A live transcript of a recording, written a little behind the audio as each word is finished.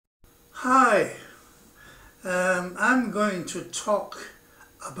Hi, I'm going to talk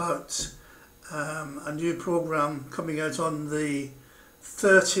about a new program coming out on the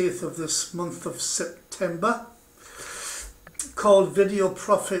 30th of this month of September called Video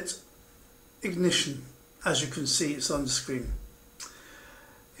Profit Ignition. As you can see, it's on the screen.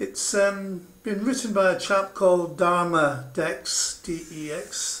 It's been written by a chap called Dharma Dex,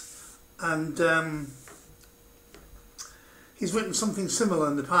 D-E-X, and he's written something similar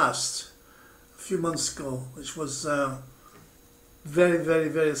in the past, a few months ago, which was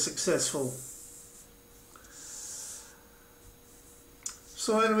very successful.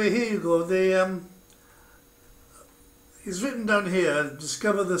 So anyway, here you go. He's written down here,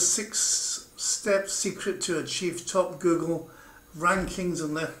 discover the 6-step secret to achieve top Google rankings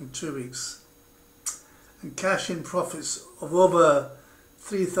in less than 2 weeks and cash in profits of over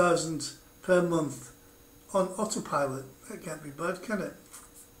 3,000 per month on autopilot. That can't be bad, can it?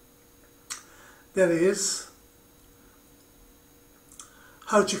 There he is.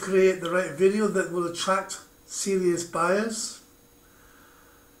 How to create the right video that will attract serious buyers.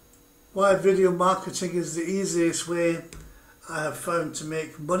 Why video marketing is the easiest way I have found to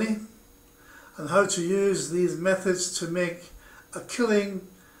make money. And how to use these methods to make a killing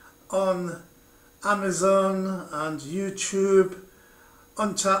on Amazon and YouTube.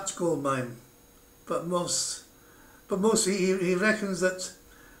 Untapped gold mine. But he reckons that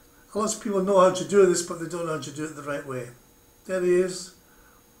a lot of people know how to do this, but they don't know how to do it the right way. There he is.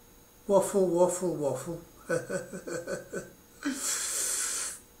 Waffle.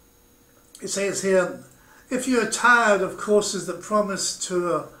 It says here, if you're tired of courses that promise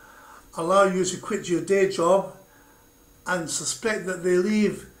to allow you to quit your day job and suspect that they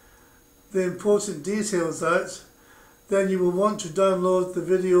leave the important details out, then you will want to download the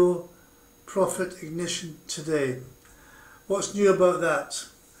Video Profit Ignition today. What's new about that?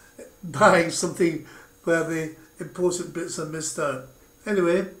 Buying something where the important bits are missed out.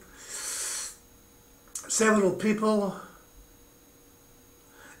 Anyway, several people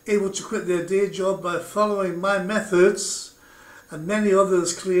able to quit their day job by following my methods and many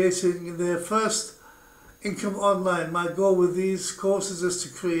others creating their first income online. My goal with these courses is to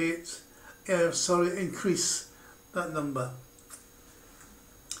increase that number.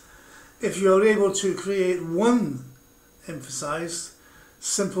 If you're able to create one, emphasize,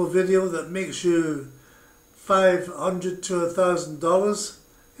 simple video that makes you $500 to $1,000,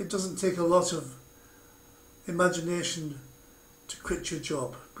 it doesn't take a lot of imagination to quit your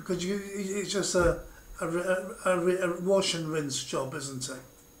job, because it's just a wash and rinse job, isn't it?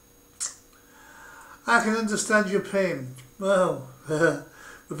 I can understand your pain. Well,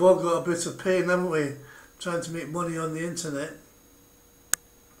 we've all got a bit of pain, haven't we, trying to make money on the internet.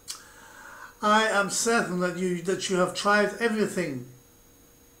 I am certain that you have tried everything.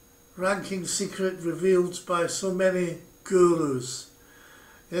 Ranking secret revealed by so many gurus.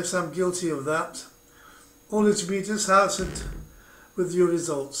 Yes, I'm guilty of that. Only to be disheartened with your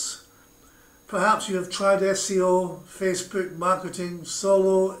results. Perhaps you have tried SEO, Facebook marketing,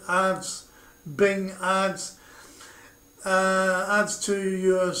 solo ads, Bing ads, ads to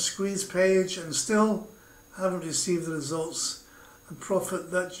your squeeze page, and still haven't received the results and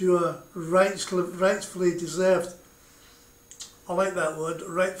profit that you are rightfully deserved. I like that word,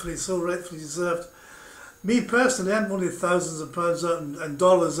 rightfully deserved. Me personally, I'm only thousands of pounds and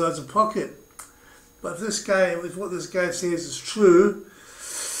dollars out of pocket. But if what this guy says is true,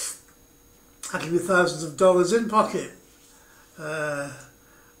 I can be thousands of dollars in pocket.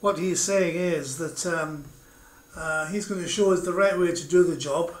 What he's saying is that he's going to show us the right way to do the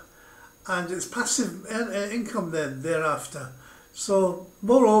job, and it's passive income then thereafter. So,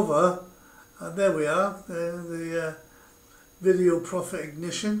 moreover, there we are, the Video Profit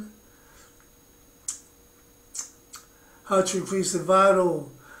Ignition. How to increase the viral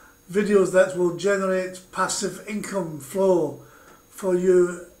videos that will generate passive income flow for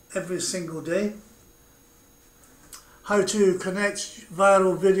you every single day. How to connect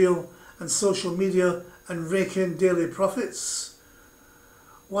viral video and social media and rake in daily profits.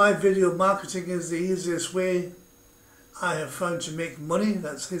 Why video marketing is the easiest way I have found to make money.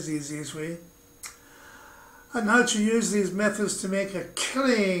 That's his easiest way. And how to use these methods to make a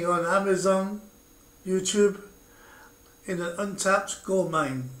killing on Amazon, YouTube, in an untapped gold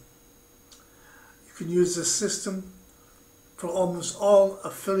mine. You can use this system for almost all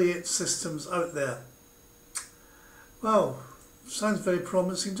affiliate systems out there. Well, sounds very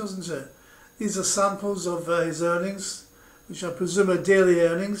promising, doesn't it? These are samples of his earnings, which I presume are daily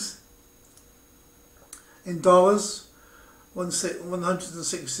earnings in dollars.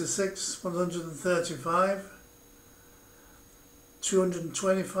 166, 135,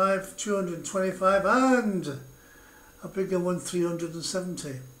 225, 225, and a bigger one,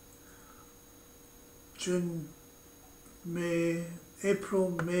 370. June, May, April,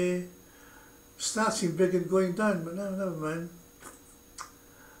 May, starting big and going down, but no, never mind.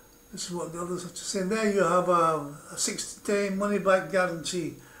 This is what the others have to say. And there you have a 60-day money-back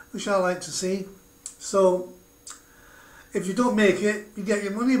guarantee, which I like to see. So, if you don't make it, you get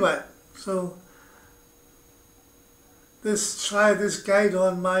your money back. So, try this guide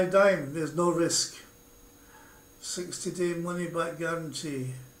on my dime. There's no risk. 60-day money-back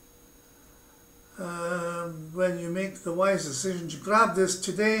guarantee. When you make the wise decision to grab this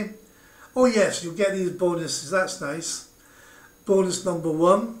today, oh yes, you'll get these bonuses. That's nice. Bonus number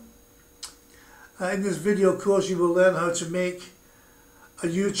 1. In this video course, you will learn how to make a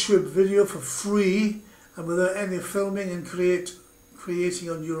YouTube video for free and without any filming and creating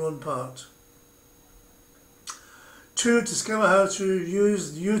on your own part. 2. Discover how to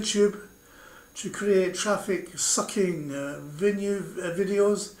use YouTube to create traffic sucking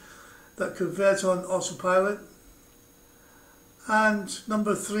videos that convert on autopilot. And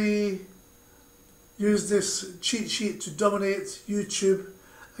number 3, use this cheat sheet to dominate YouTube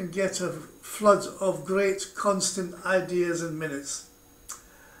and get a flood of great constant ideas in minutes.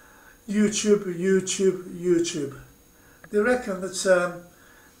 YouTube, YouTube, YouTube. They reckon that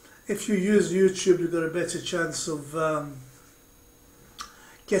if you use YouTube, you've got a better chance of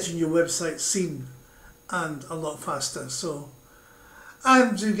getting your website seen and a lot faster. So,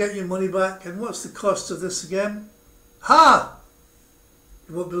 and you get your money back. And what's the cost of this again? Ha!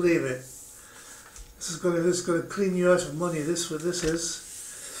 You won't believe it. This is going to clean you out of money. This what this is.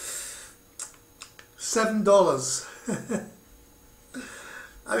 $7.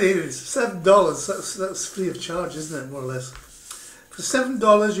 I mean, it's $7. That's free of charge, isn't it? More or less. For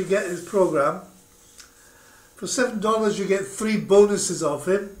 $7, you get his program. For $7, you get 3 bonuses off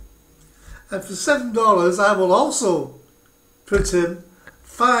him. And for $7, I will also put in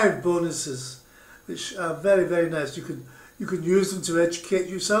 5 bonuses, which are very, very nice. You can use them to educate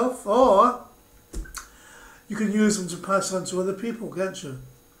yourself, or you can use them to pass on to other people, can't you?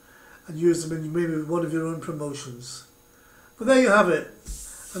 And use them in maybe one of your own promotions. But there you have it.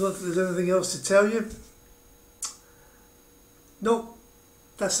 I don't think there's anything else to tell you. Nope,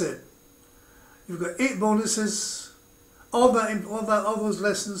 that's it. You've got 8 bonuses, all those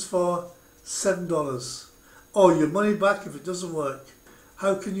lessons for $7. Or your money back if it doesn't work.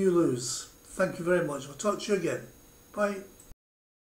 How can you lose? Thank you very much. I'll talk to you again. Bye.